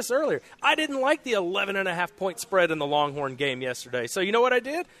talked about this earlier. I didn't like the 11.5-point spread in the Longhorn game yesterday. So you know what I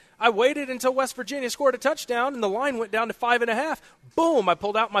did? I waited until West Virginia scored a touchdown, and the line went down to 5.5. Boom, I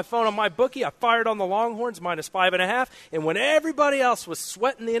pulled out my phone on MyBookie. I fired on the Longhorns minus 5.5. And when everybody else was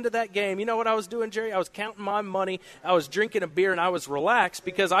sweating the end of that game, you know what I was doing, Jerry? I was counting my money. I was drinking a beer, and I was relaxed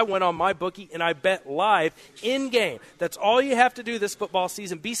because I went on MyBookie, and I bet live in-game. That's all you have to do this football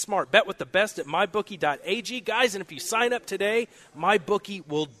season. Be smart. Bet with the best at mybookie.ag. Guys, and if you sign up today, MyBookie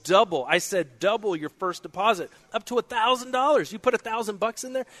will double. I said double your first deposit, up to $1,000. You put $1,000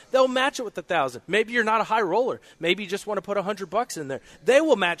 in there, they'll match it with $1,000. Maybe you're not a high roller. Maybe you just want to put $100 in there. They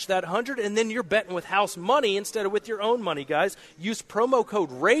will match that $100, and then you're betting with house money instead of with your own money, guys. Use promo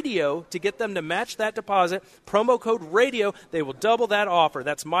code RADIO to get them to match that deposit. Promo code RADIO. They will double that offer.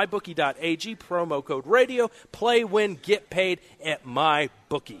 That's mybookie.ag. Promo code RADIO. Play, win, get paid at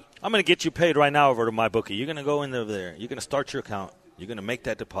MyBookie. I'm going to get you paid right now over to MyBookie. You're going to go in there. You're going to start your account. You're going to make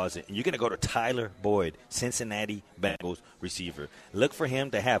that deposit, and you're going to go to Tyler Boyd, Cincinnati Bengals receiver. Look for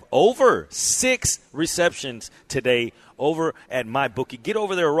him to have over 6 receptions today over at MyBookie. Get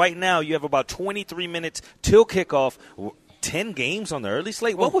over there right now. You have about 23 minutes till kickoff. 10 games on the early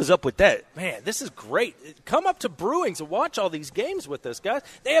slate? What was up with that? Man, this is great. Come up to Brewings and watch all these games with us, guys.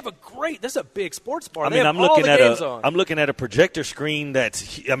 They have this is a big sports bar. I'm looking at a projector screen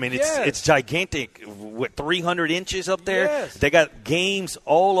it's gigantic with 300 inches up there. Yes. They got games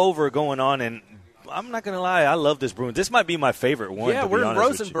all over going on, and I'm not going to lie, I love this Bruins. This might be my favorite one. Yeah, to we're be in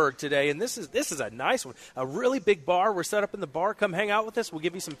honest Rosenberg today, and this is a nice one. A really big bar. We're set up in the bar. Come hang out with us. We'll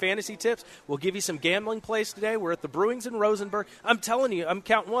give you some fantasy tips. We'll give you some gambling plays today. We're at the Brewings in Rosenberg. I'm telling you, I'm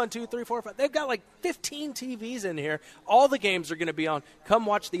counting 1, 2, 3, 4, 5. They've got like 15 TVs in here. All the games are going to be on. Come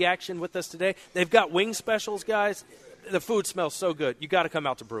watch the action with us today. They've got wing specials, guys. The food smells so good. You got to come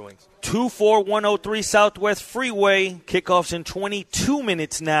out to Brewings. 24103 Southwest Freeway. Kickoff's in 22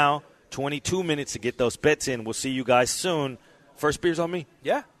 minutes now. 22 minutes to get those bets in. We'll see you guys soon. First beer's on me.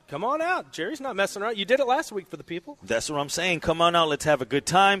 Yeah, come on out. Jerry's not messing around. You did it last week for the people. That's what I'm saying. Come on out. Let's have a good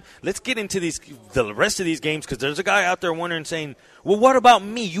time. Let's get into the rest of these games because there's a guy out there wondering, saying, well, what about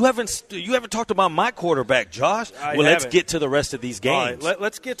me? You haven't talked about my quarterback, Josh. Let's get to the rest of these games. All right,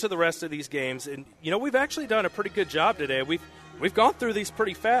 let's get to the rest of these games. And, we've actually done a pretty good job today. We've gone through these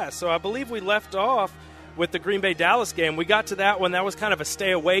pretty fast. So I believe we left off with the Green Bay-Dallas game. We got to that one. That was kind of a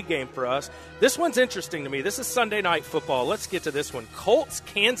stay-away game for us. This one's interesting to me. This is Sunday Night Football. Let's get to this one. Colts,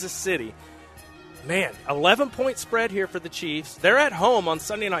 Kansas City. Man, 11-point spread here for the Chiefs. They're at home on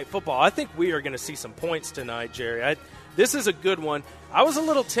Sunday Night Football. I think we are going to see some points tonight, Jerry. This is a good one. I was a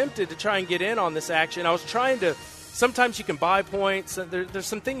little tempted to try and get in on this action. I was trying to – sometimes you can buy points. There's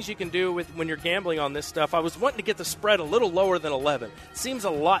some things you can do when you're gambling on this stuff. I was wanting to get the spread a little lower than 11. Seems a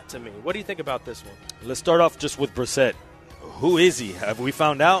lot to me. What do you think about this one? Let's start off just with Brissett. Who is he? Have we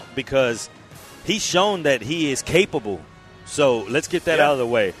found out? Because he's shown that he is capable. So let's get that out of the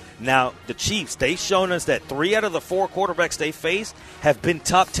way. Now, the Chiefs, they've shown us that 3 out of the 4 quarterbacks they face have been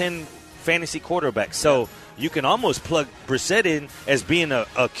top 10 fantasy quarterbacks. So you can almost plug Brissett in as being a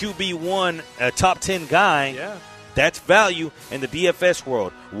QB1, a top 10 guy. Yeah. That's value in the DFS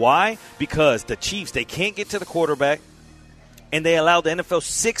world. Why? Because the Chiefs, they can't get to the quarterback, and they allow the NFL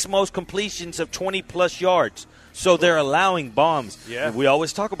 6 most completions of 20-plus yards. So they're allowing bombs. Yeah. We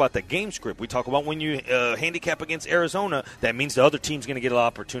always talk about that game script. We talk about when you handicap against Arizona, that means the other team's going to get a lot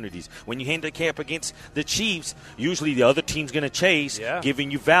of opportunities. When you handicap against the Chiefs, usually the other team's going to chase,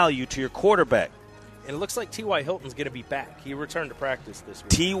 giving you value to your quarterback. And it looks like T.Y. Hilton's going to be back. He returned to practice this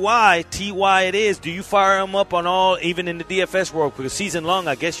week. T.Y. it is. Do you fire him up on all, even in the DFS world? Because season long,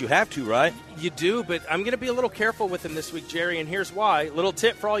 I guess you have to, right? You do, but I'm going to be a little careful with him this week, Jerry, and here's why. Little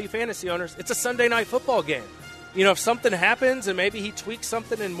tip for all you fantasy owners, it's a Sunday night football game. You know, if something happens and maybe he tweaks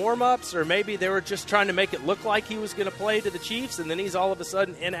something in warm-ups, or maybe they were just trying to make it look like he was going to play to the Chiefs and then he's all of a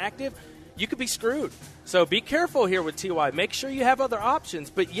sudden inactive, you could be screwed. So be careful here with T.Y. Make sure you have other options.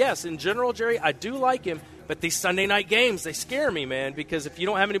 But, yes, in general, Jerry, I do like him. But these Sunday night games, they scare me, man, because if you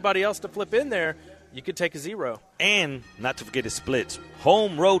don't have anybody else to flip in there, you could take a 0. And not to forget his splits.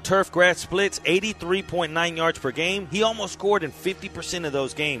 Home, road, turf, grass splits, 83.9 yards per game. He almost scored in 50% of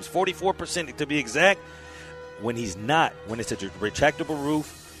those games, 44% to be exact. When he's not, when it's a retractable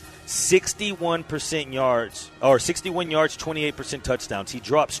roof, 61% yards, or 61 yards, 28% touchdowns. He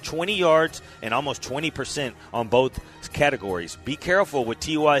drops 20 yards and almost 20% on both categories. Be careful with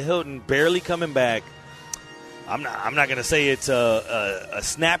T.Y. Hilton barely coming back. I'm not going to say it's a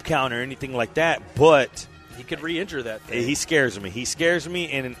snap count or anything like that, but he could re-injure that thing. He scares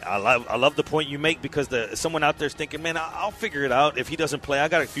me, and I love the point you make, because someone out there's thinking, man, I'll figure it out. If he doesn't play, I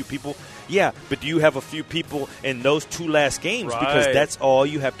got a few people. Yeah, but do you have a few people in those 2 last games? Right. Because that's all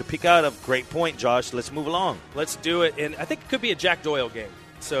you have to pick out of. Great point, Josh. Let's move along. Let's do it, and I think it could be a Jack Doyle game.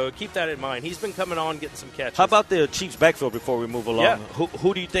 So keep that in mind. He's been coming on, getting some catches. How about the Chiefs' backfield before we move along? Yeah.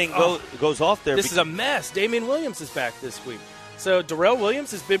 Who do you think goes off there? This is a mess. Damian Williams is back this week. So Darrell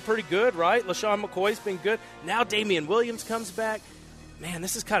Williams has been pretty good, right? LaShawn McCoy's been good. Now Damian Williams comes back. Man,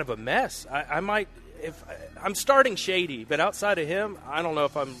 this is kind of a mess. I'm starting Shady, but outside of him, I don't know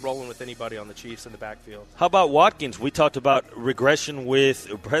if I'm rolling with anybody on the Chiefs in the backfield. How about Watkins? We talked about regression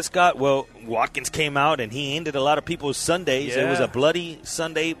with Prescott. Well, Watkins came out, and he ended a lot of people's Sundays. Yeah. It was a bloody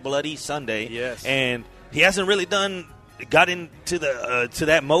Sunday. Yes. And he hasn't really got into to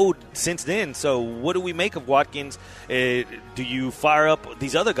that mode since then. So what do we make of Watkins? Do you fire up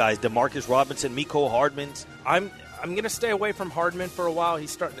these other guys, DeMarcus Robinson, Mecole Hardman? I'm going to stay away from Hardman for a while. He's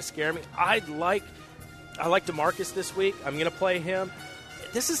starting to scare me. I like DeMarcus this week. I'm going to play him.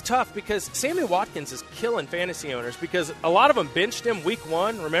 This is tough because Sammy Watkins is killing fantasy owners because a lot of them benched him week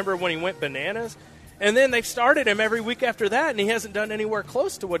 1. Remember when he went bananas? And then they've started him every week after that, and he hasn't done anywhere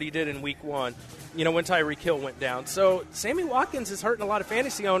close to what he did in week 1, when Tyreek Hill went down. So Sammy Watkins is hurting a lot of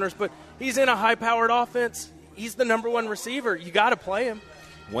fantasy owners, but he's in a high-powered offense. He's the number 1 receiver. You got to play him.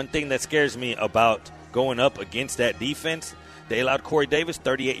 One thing that scares me about going up against that defense, they allowed Corey Davis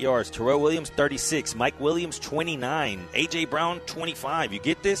 38 yards, Terrell Williams 36, Mike Williams 29, A.J. Brown 25. You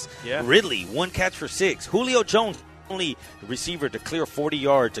get this? Yeah. Ridley, 1 catch for 6. Julio Jones, only receiver to clear 40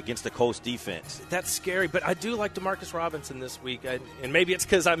 yards against the Colts defense. That's scary, but I do like DeMarcus Robinson this week, and maybe it's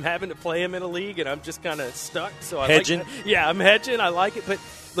because I'm having to play him in a league and I'm just kind of stuck. So hedging? I'm hedging. I like it, but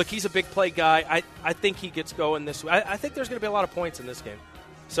look, he's a big play guy. I think he gets going this week. I think there's going to be a lot of points in this game.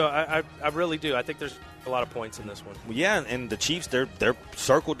 So I really do. I think there's a lot of points in this one. Yeah, and the Chiefs, they're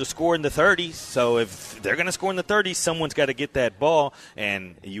circled to score in the 30s. So if they're going to score in the 30s, someone's got to get that ball.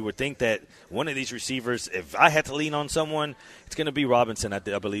 And you would think that one of these receivers, if I had to lean on someone, it's going to be Robinson, I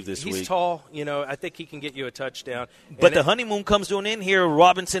believe, this week. He's tall. I think he can get you a touchdown. But the honeymoon comes to an end here,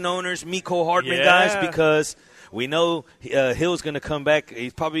 Robinson owners, Mecole Hardman guys, because we know Hill's going to come back.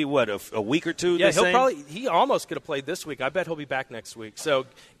 He's probably, a week or two? Yeah, he almost could have played this week. I bet he'll be back next week. So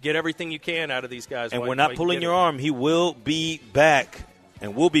get everything you can out of these guys. And we're not pulling your arm. He will be back.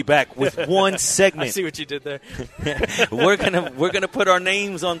 And we'll be back with one segment. I see what you did there. We're gonna put our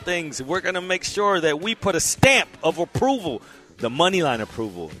names on things. We're gonna make sure that we put a stamp of approval, the Moneyline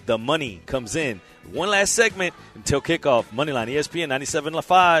approval. The money comes in. One last segment until kickoff. Moneyline, ESPN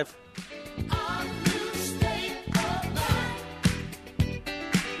 97.5.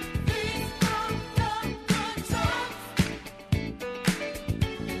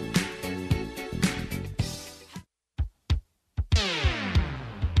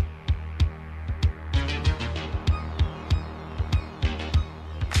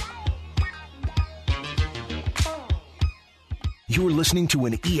 You're listening to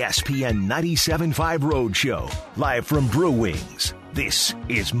an ESPN 97.5 Road Show, live from Brew Wings. This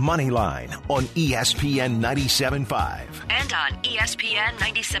is Moneyline on ESPN 97.5. And on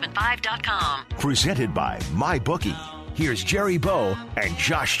ESPN975.com. Presented by MyBookie. Here's Jerry Bow and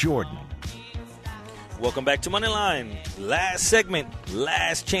Josh Jordan. Welcome back to Moneyline. Last segment,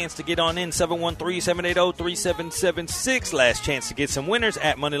 last chance to get on in, 713-780-3776. Last chance to get some winners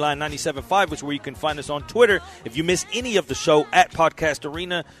at Moneyline 97.5, which is where you can find us on Twitter. If you miss any of the show, at Podcast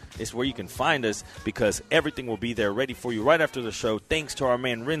Arena, It's where you can find us because everything will be there ready for you right after the show. Thanks to our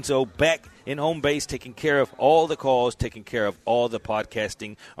man Renzo back in home base, taking care of all the calls, taking care of all the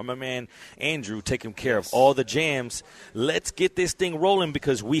podcasting. Or my man Andrew taking care of all the jams. Let's get this thing rolling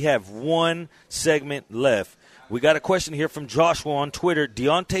because we have one segment left. We got a question here from Joshua on Twitter.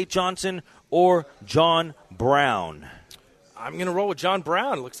 Deontay Johnson or John Brown? I'm going to roll with John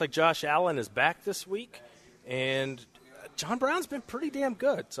Brown. It looks like Josh Allen is back this week, and John Brown's been pretty damn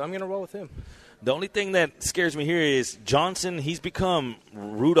good, so I'm going to roll with him. The only thing that scares me here is Johnson. He's become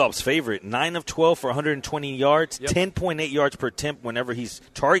Rudolph's favorite. 9 of 12 for 120 yards, 10.8 yards per attempt whenever he's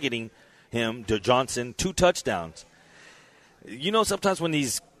targeting him to Johnson, 2 touchdowns. You know, sometimes when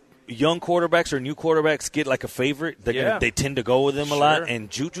these young quarterbacks or new quarterbacks get like a favorite, they tend to go with them a lot, and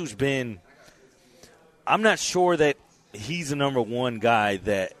Juju's been – I'm not sure that – he's the number one guy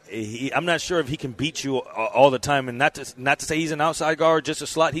that I'm not sure if he can beat you all the time. And not to say he's an outside guard, just a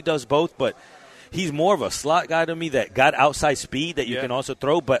slot. He does both, but he's more of a slot guy to me that got outside speed that you can also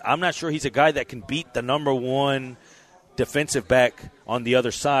throw. But I'm not sure he's a guy that can beat the number one defensive back on the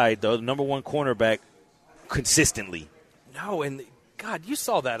other side, the number one cornerback, consistently. No, and God, you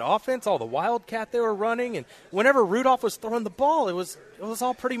saw that offense, all the wildcat they were running, and whenever Rudolph was throwing the ball, it was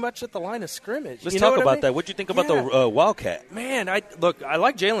all pretty much at the line of scrimmage. Let's talk about that. What do you think about the wildcat? Man, I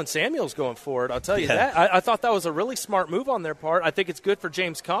like Jalen Samuels going forward. I'll tell you that. I thought that was a really smart move on their part. I think it's good for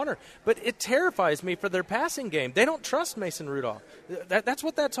James Conner, but it terrifies me for their passing game. They don't trust Mason Rudolph. That's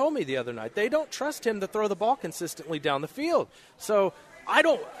what that told me the other night. They don't trust him to throw the ball consistently down the field. So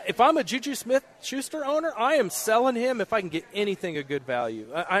if I'm a Juju Smith-Schuster owner, I am selling him if I can get anything of good value.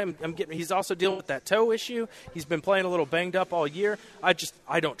 He's also dealing with that toe issue. He's been playing a little banged up all year. I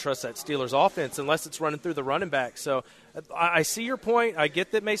don't trust that Steelers offense unless it's running through the running back. So I see your point. I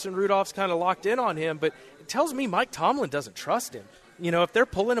get that Mason Rudolph's kind of locked in on him, but it tells me Mike Tomlin doesn't trust him. You know, if they're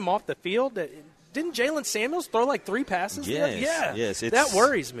pulling him off the field, didn't Jalen Samuels throw like 3 passes? Yes. That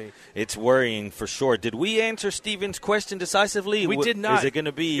worries me. It's worrying for sure. Did we answer Steven's question decisively? We did not. Is it going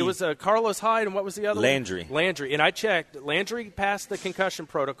to be? It was Carlos Hyde, and what was the other Landry. one? Landry. And I checked. Landry passed the concussion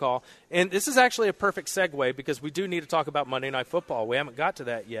protocol. And this is actually a perfect segue because we do need to talk about Monday Night Football. We haven't got to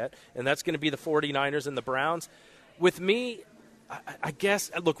that yet, and that's going to be the 49ers and the Browns. With me, I guess,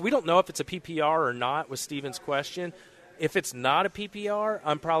 look, we don't know if it's a PPR or not with Steven's question. If it's not a PPR,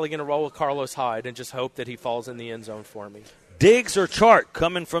 I'm probably going to roll with Carlos Hyde and just hope that he falls in the end zone for me. Diggs or Chark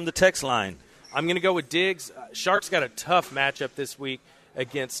coming from the text line? I'm going to go with Diggs. Shark's got a tough matchup this week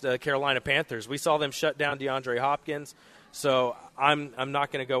against Carolina Panthers. We saw them shut down DeAndre Hopkins, so I'm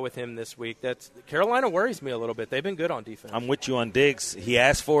not going to go with him this week. Carolina worries me a little bit. They've been good on defense. I'm with you on Diggs. He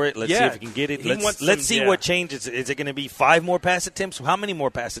asked for it. Let's see if he can get it. Let's see what changes. Is it going to be 5 more pass attempts? How many more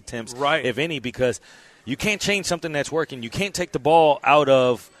pass attempts, if any? Because you can't change something that's working. You can't take the ball out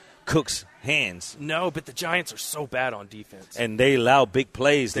of Cook's hands. No, but the Giants are so bad on defense. And they allow big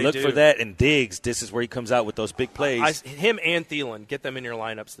plays. They Look do. for that. And Diggs, this is where he comes out with those big plays. Him and Thielen, get them in your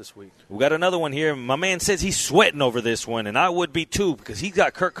lineups this week. We got another one here. My man says he's sweating over this one, and I would be too because he's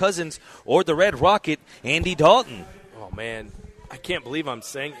got Kirk Cousins or the Red Rocket, Andy Dalton. Oh, man. I can't believe I'm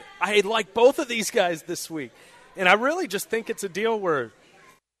saying it. I like both of these guys this week. And I really just think it's a deal where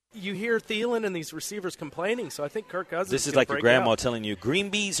you hear Thielen and these receivers complaining, so I think Kirk Cousins This is like your grandma telling you, green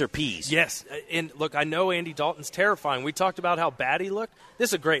beans or peas? Yes, and look, I know Andy Dalton's terrifying. We talked about how bad he looked. This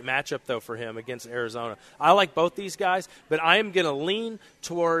is a great matchup, though, for him against Arizona. I like both these guys, but I am going to lean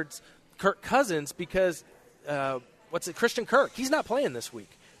towards Kirk Cousins because, Christian Kirk, he's not playing this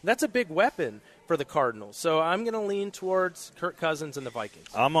week. That's a big weapon for the Cardinals. So I'm going to lean towards Kirk Cousins and the Vikings.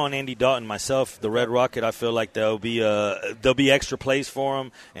 I'm on Andy Dalton myself. The Red Rocket, I feel like there'll be extra plays for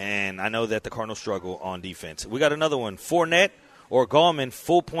him, and I know that the Cardinals struggle on defense. We got another one. Fournette or Gallman,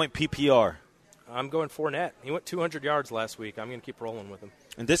 full-point PPR. I'm going Fournette. He went 200 yards last week. I'm going to keep rolling with him.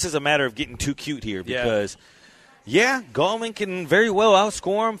 And this is a matter of getting too cute here because – yeah, Gallman can very well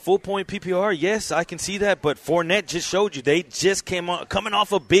outscore him, full-point PPR. Yes, I can see that. But Fournette just showed you they just coming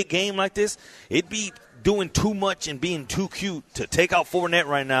off a big game like this. It'd be doing too much and being too cute to take out Fournette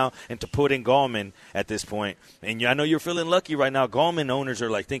right now and to put in Gallman at this point. And I know you're feeling lucky right now. Gallman owners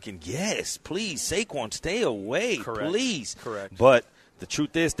are like thinking, yes, please, Saquon, stay away, please. Correct. But the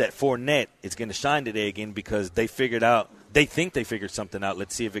truth is that Fournette is going to shine today again because they think they figured something out.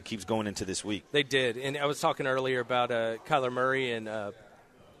 Let's see if it keeps going into this week. They did. And I was talking earlier about Kyler Murray and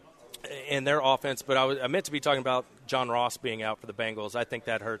their offense, but I meant to be talking about John Ross being out for the Bengals. I think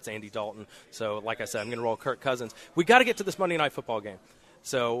that hurts Andy Dalton. So, like I said, I'm going to roll Kirk Cousins. We got to get to this Monday Night Football game.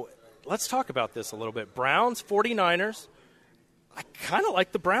 So let's talk about this a little bit. Browns, 49ers. I kind of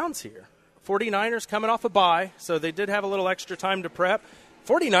like the Browns here. 49ers coming off a bye, so they did have a little extra time to prep.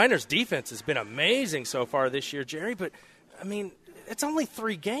 49ers defense has been amazing so far this year, Jerry, but, I mean, it's only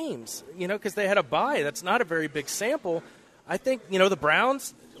 3 games, because they had a bye. That's not a very big sample. I think, the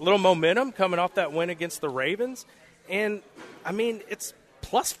Browns, a little momentum coming off that win against the Ravens. And, I mean, it's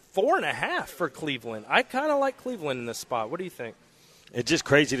plus 4.5 for Cleveland. I kind of like Cleveland in this spot. What do you think? It's just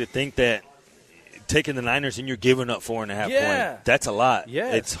crazy to think that taking the Niners and you're giving up 4.5 points. That's a lot.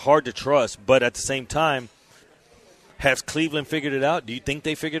 Yeah. It's hard to trust. But at the same time, has Cleveland figured it out? Do you think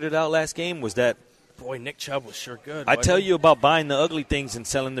they figured it out last game? Was that? Boy, Nick Chubb was sure good. I tell you about buying the ugly things and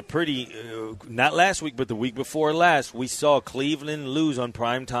selling the pretty. Not last week, but the week before last, we saw Cleveland lose on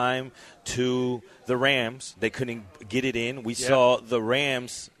prime time to the Rams. They couldn't get it in. We saw the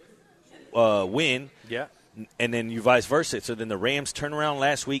Rams win. Yeah. And then you vice versa. So then the Rams turn around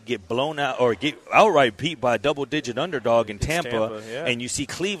last week, get blown out or get outright beat by a double-digit underdog in Tampa, and you see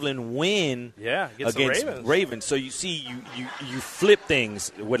Cleveland win against the Ravens. So you see you flip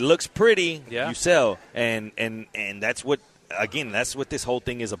things. What looks pretty, you sell, and that's what. Again, that's what this whole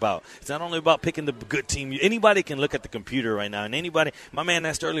thing is about. It's not only about picking the good team. Anybody can look at the computer right now, and anybody – my man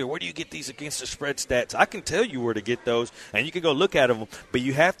asked earlier, where do you get these against the spread stats? I can tell you where to get those, and you can go look at them, but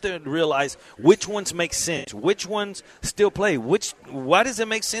you have to realize which ones make sense, which ones still play. Why does it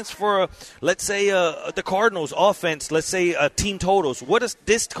make sense for, let's say, the Cardinals offense, let's say team totals? What does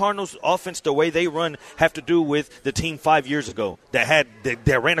this Cardinals offense, the way they run, have to do with the team 5 years ago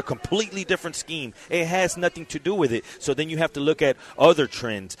that ran a completely different scheme? It has nothing to do with it. So then you have to look at other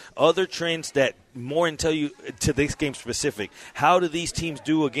trends that more and tell you to this game specific. How do these teams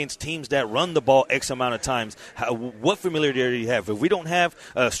do against teams that run the ball X amount of times? What familiarity do you have? If we don't have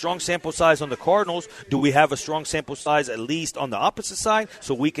a strong sample size on the Cardinals, do we have a strong sample size at least on the opposite side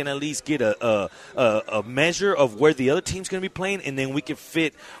so we can at least get a measure of where the other team's going to be playing, and then we can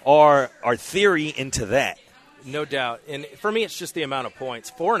fit our theory into that? No doubt. And for me, it's just the amount of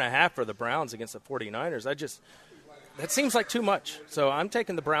points. 4.5 for the Browns against the 49ers. That seems like too much. So I'm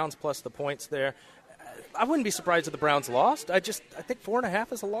taking the Browns plus the points there. I wouldn't be surprised if the Browns lost. I think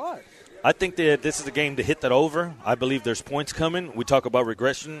 4.5 is a lot. I think that this is a game to hit that over. I believe there's points coming. We talk about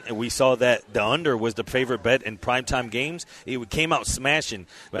regression, and we saw that the under was the favorite bet in primetime games. It came out smashing.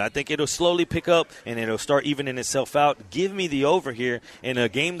 But I think it'll slowly pick up, and it'll start evening itself out. Give me the over here in a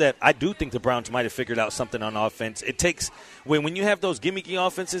game that I do think the Browns might have figured out something on offense. It takes – when you have those gimmicky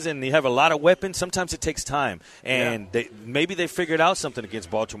offenses and you have a lot of weapons, sometimes it takes time. And maybe they figured out something against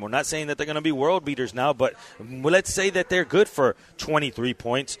Baltimore. Not saying that they're going to be world beaters now, but let's say that they're good for 23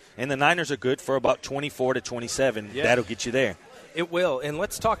 points, and the Niners are good for about 24 to 27. Yeah. That'll get you there. It will. And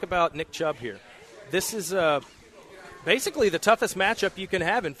let's talk about Nick Chubb here. This is basically the toughest matchup you can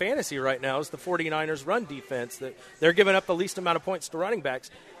have in fantasy right now is the 49ers run defense. They're giving up the least amount of points to running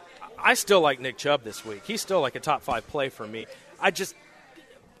backs. I still like Nick Chubb this week. He's still like a top 5 play for me.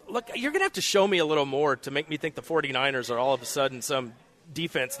 Look, you're going to have to show me a little more to make me think the 49ers are all of a sudden some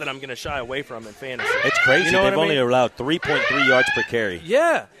defense that I'm going to shy away from in fantasy. It's crazy. They've only allowed 3.3 yards per carry.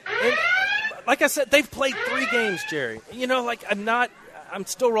 Yeah. And like I said, they've played 3 games, Jerry. I'm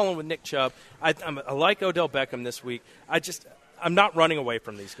still rolling with Nick Chubb. I like Odell Beckham this week. I'm not running away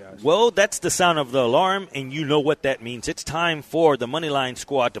from these guys. Well, that's the sound of the alarm, and you know what that means. It's time for the Moneyline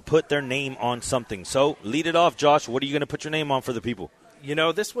squad to put their name on something. So lead it off, Josh. What are you going to put your name on for the people?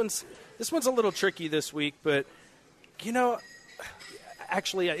 This one's a little tricky this week, but,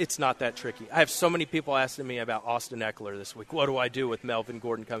 actually, it's not that tricky. I have so many people asking me about Austin Eckler this week. What do I do with Melvin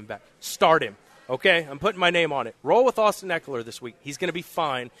Gordon coming back? Start him. Okay, I'm putting my name on it. Roll with Austin Eckler this week. He's going to be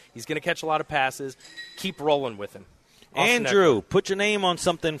fine. He's going to catch a lot of passes. Keep rolling with him. Austin Andrew, Eckler. Put your name on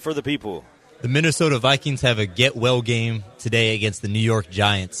something for the people. The Minnesota Vikings have a get-well game today against the New York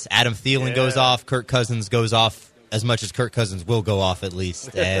Giants. Adam Thielen goes off. Kirk Cousins goes off as much as Kirk Cousins will go off at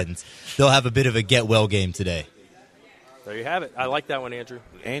least. And they'll have a bit of a get-well game today. There you have it. I like that one, Andrew.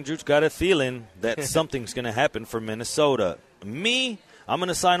 Andrew's got a feeling that something's going to happen for Minnesota. I'm going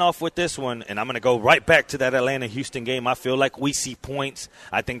to sign off with this one, and I'm going to go right back to that Atlanta-Houston game. I feel like we see points.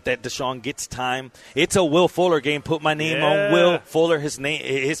 I think that Deshaun gets time. It's a Will Fuller game. Put my name on Will Fuller.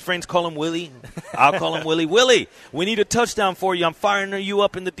 His friends call him Willie. I'll call him Willie. Willie, we need a touchdown for you. I'm firing you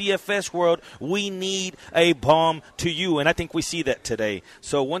up in the DFS world. We need a bomb to you, and I think we see that today.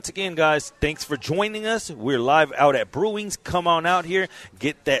 So once again, guys, thanks for joining us. We're live out at Brewings. Come on out here.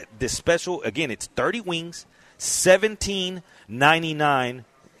 Get this special. Again, it's 30 wings, $17.99.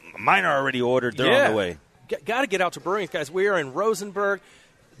 Mine are already ordered. They're on the way. Got to get out to Brewings, guys. We are in Rosenberg.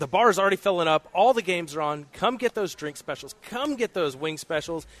 The bar is already filling up. All the games are on. Come get those drink specials. Come get those wing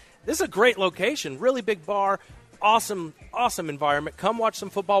specials. This is a great location. Really big bar. awesome environment. Come watch some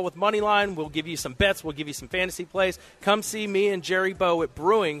football with Moneyline. We'll give you some bets. We'll give you some fantasy plays. Come see me and Jerry Bow at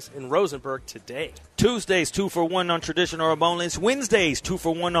Brewings in Rosenberg today. Tuesdays, 2 for $1 on traditional or boneless. Wednesdays, 2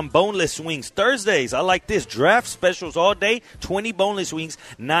 for $1 on boneless wings. Thursdays, I like this. Draft specials all day. 20 boneless wings,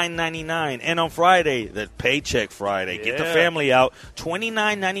 $9.99. And on Friday, the Paycheck Friday. Get the family out.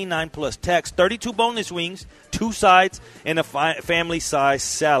 $29.99 plus tax. 32 boneless wings, 2 sides, and a family size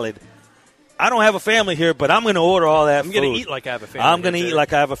salad. I don't have a family here, but I'm going to order all that food. I'm going to eat like I have a family. I'm going to eat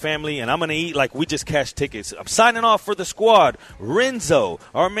like I have a family, and I'm going to eat like we just cashed tickets. I'm signing off for the squad. Renzo,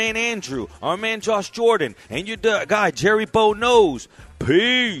 our man Andrew, our man Josh Jordan, and your guy Jerry Bow Knows.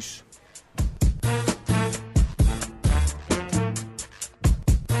 Peace.